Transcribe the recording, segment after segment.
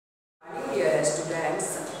dear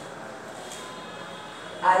students.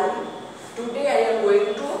 Today I am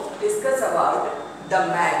going to discuss about the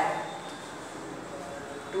map.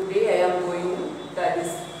 Today I am going to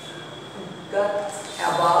discuss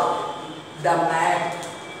about the map.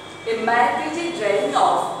 A map is a drawing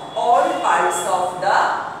of all parts of the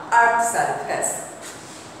earth's surface.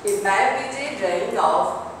 A map is a drawing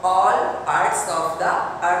of all parts of the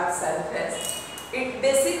earth's surface. Its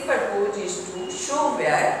basic purpose is to show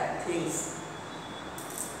where things.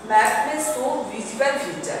 Map में show visual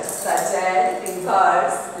features such as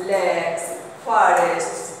rivers, lakes,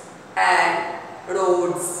 forests, and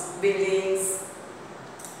roads, buildings.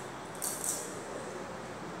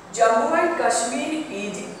 Jammu and Kashmir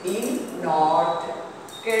is in north,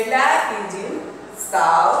 Kerala is in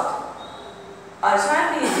south,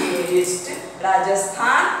 Assam is in east,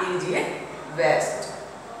 Rajasthan is in west.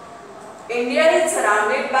 India is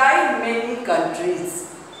surrounded by many countries.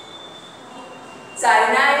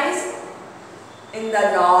 China is in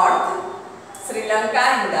the north, Sri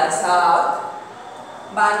Lanka in the south,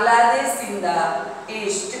 Bangladesh in the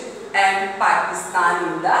east, and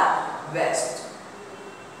Pakistan in the west.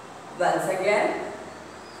 Once again,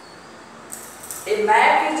 a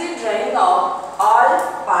map is a drawing of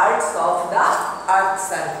all parts of the earth's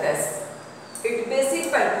surface. Its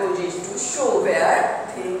basic purpose is to show where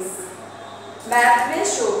things. Map में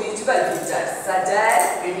show visual features such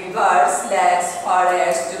as rivers, lakes,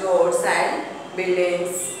 forests, roads, and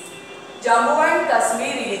buildings. Jammu and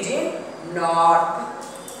Kashmir is in north,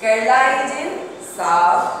 Kerala is in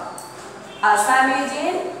south, Assam is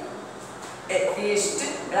in east,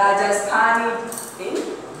 Rajasthan is in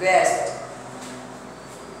west.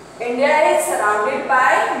 India is surrounded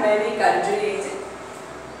by many countries.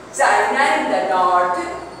 China in the north,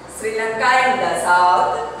 Sri Lanka in the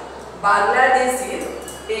south, Bangladesh in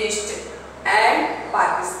east, and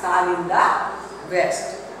Pakistan in the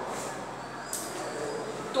west.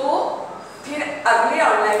 तो फिर अगले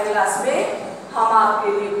online class में हम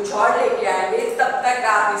आपके लिए कुछ और लेके आएंगे. तब तक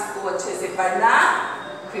आप इसको अच्छे से पढ़ना,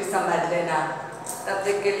 फिर समझ लेना. तब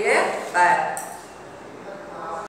तक के लिए बाय.